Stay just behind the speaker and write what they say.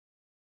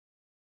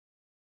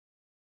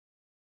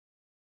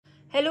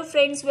Hello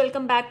friends,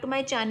 welcome back to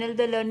my channel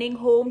The Learning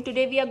Home.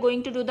 Today we are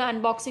going to do the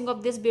unboxing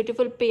of this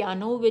beautiful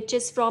piano which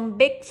is from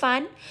Big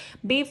Fun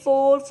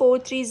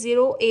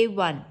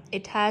B4430A1.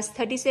 It has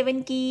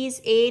 37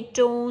 keys, 8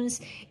 tones,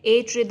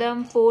 8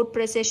 rhythm, 4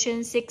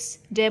 precision, 6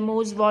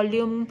 demos,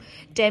 volume,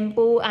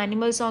 tempo,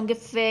 animal song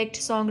effect,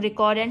 song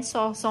record and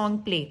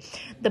song play.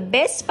 The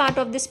best part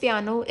of this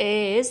piano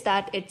is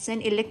that it's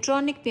an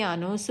electronic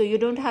piano, so you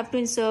don't have to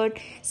insert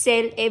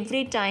cell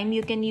every time.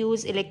 You can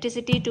use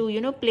electricity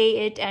to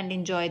play it and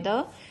enjoy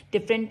the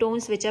different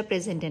tones which are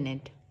present in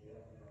it.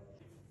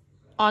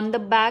 On the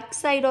back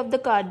side of the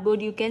cardboard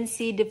you can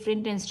see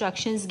different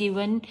instructions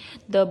given,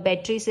 the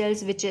battery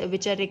cells which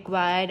are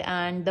required,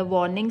 and the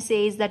warning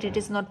says that it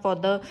is not for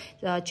the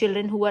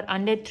children who are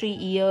under 3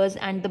 years.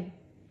 And the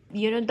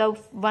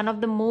one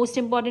of the most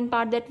important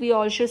part that we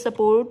all should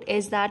support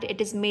is that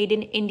it is made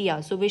in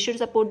India. So we should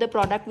support the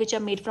product which are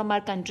made from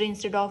our country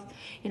instead of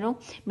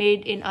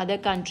made in other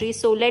countries.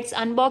 So let's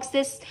unbox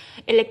this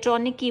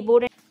electronic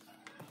keyboard.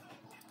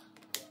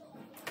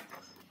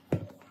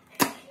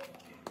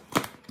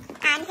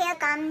 And here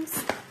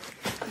comes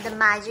the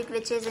magic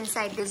which is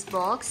inside this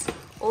box.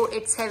 Oh,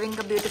 it's having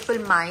a beautiful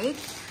mic,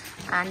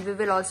 and we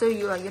will also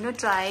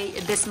try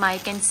this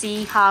mic and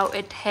see how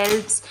it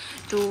helps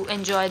to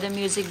enjoy the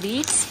music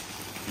beats.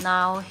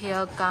 Now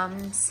here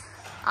comes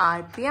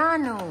our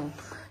piano.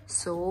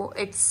 So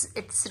it's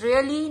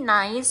really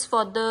nice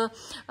for the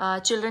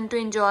children to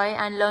enjoy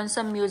and learn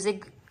some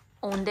music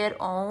on their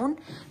own.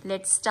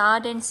 Let's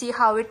start and see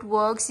how it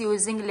works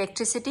using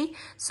electricity.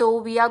 So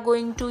we are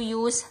going to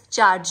use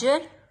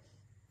charger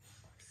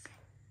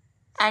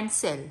and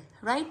cell,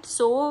 right?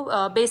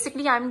 So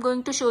basically I'm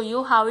going to show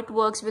you how it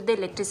works with the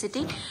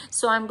electricity.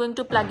 So I'm going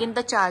to plug in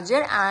the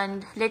charger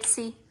and let's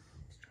see.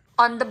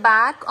 On the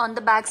back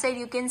side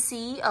you can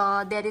see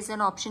there is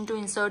an option to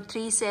insert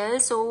 3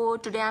 cells. So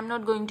today I'm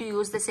not going to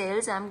use the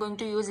cells, I'm going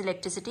to use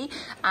electricity.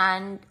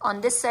 And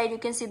on this side you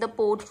can see the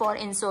port for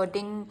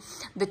inserting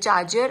the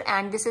charger,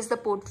 and this is the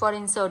port for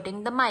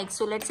inserting the mic.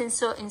 So let's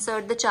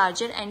insert the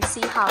charger and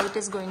see how it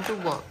is going to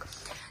work.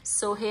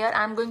 So here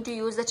I'm going to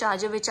use the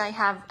charger which I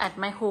have at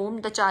my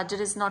home. The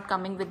charger is not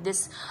coming with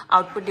this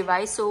output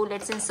device. So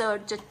let's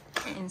insert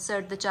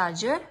the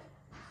charger.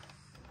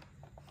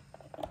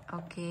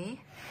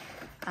 Okay,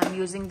 I'm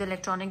using the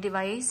electronic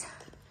device.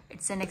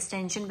 It's an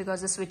extension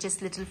because the switch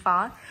is little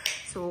far.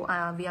 So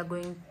we are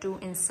going to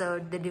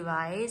insert the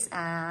device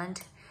and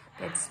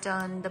let's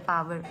turn the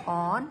power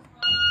on.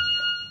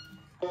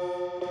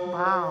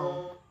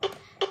 Wow.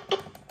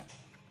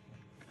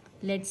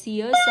 Let's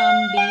hear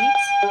some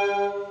beats.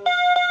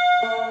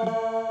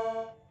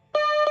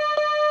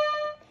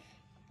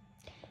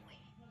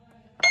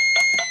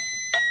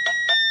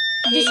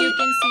 Here you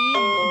can see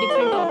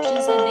different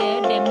options are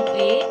there. Demo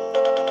A,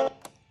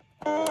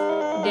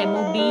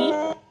 Demo B,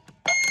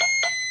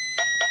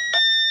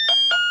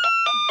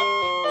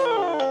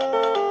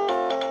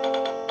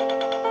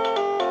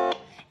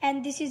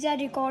 and this is a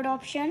record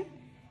option.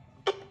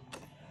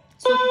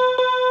 So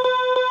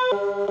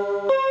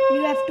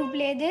you have to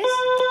play this.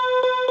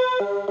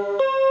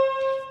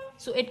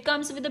 So it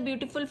comes with a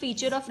beautiful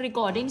feature of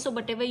recording. So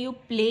whatever you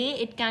play,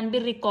 it can be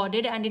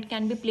recorded and it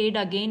can be played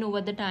again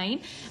over the time.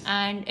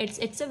 And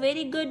it's a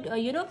very good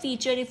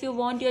feature. If you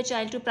want your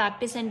child to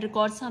practice and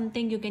record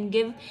something, you can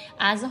give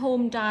as a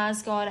home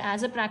task or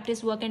as a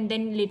practice work, and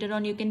then later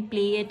on you can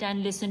play it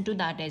and listen to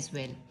that as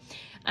well.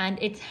 And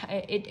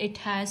it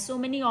has so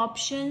many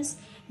options.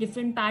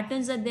 Different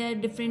patterns are there,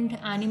 different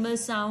animal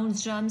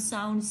sounds, drum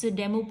sounds,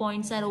 demo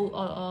points are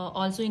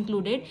also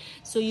included.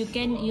 So you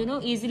can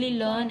easily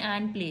learn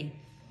and play.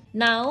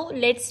 Now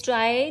let's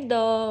try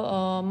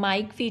the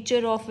mic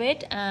feature of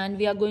it, and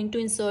we are going to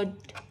insert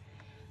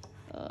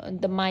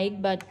the mic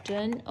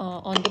button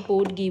on the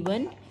port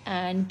given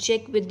and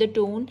check with the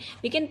tone.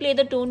 We can play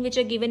the tone which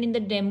are given in the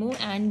demo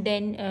and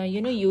then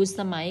use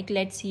the mic.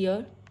 Let's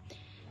hear.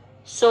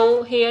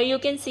 So here you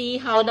can see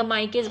how the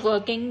mic is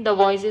working. The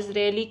voice is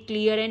really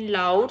clear and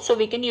loud, so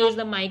we can use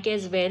the mic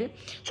as well.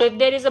 So if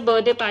there is a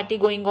birthday party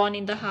going on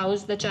in the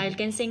house, the child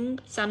can sing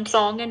some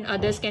song and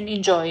others can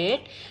enjoy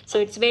it. So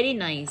it's very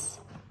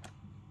nice.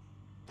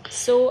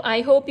 So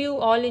I hope you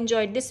all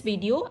enjoyed this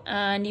video,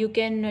 and you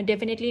can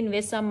definitely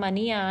invest some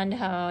money and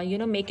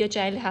make your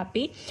child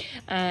happy,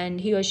 and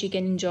he or she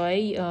can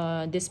enjoy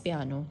this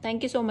piano.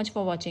 Thank you so much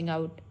for watching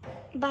out.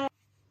 Bye.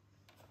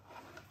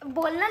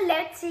 Bolna,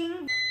 let's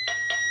sing.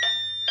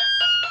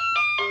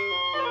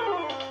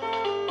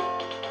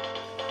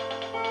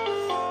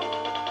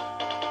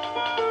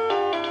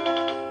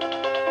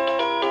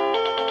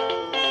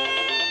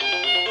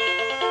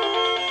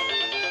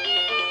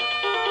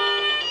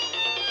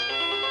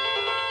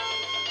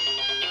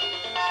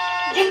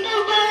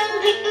 Jingle bell,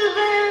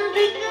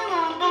 jingle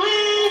all the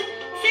way.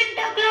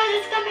 Santa Claus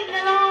is coming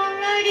along,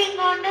 riding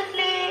on the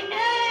sleigh.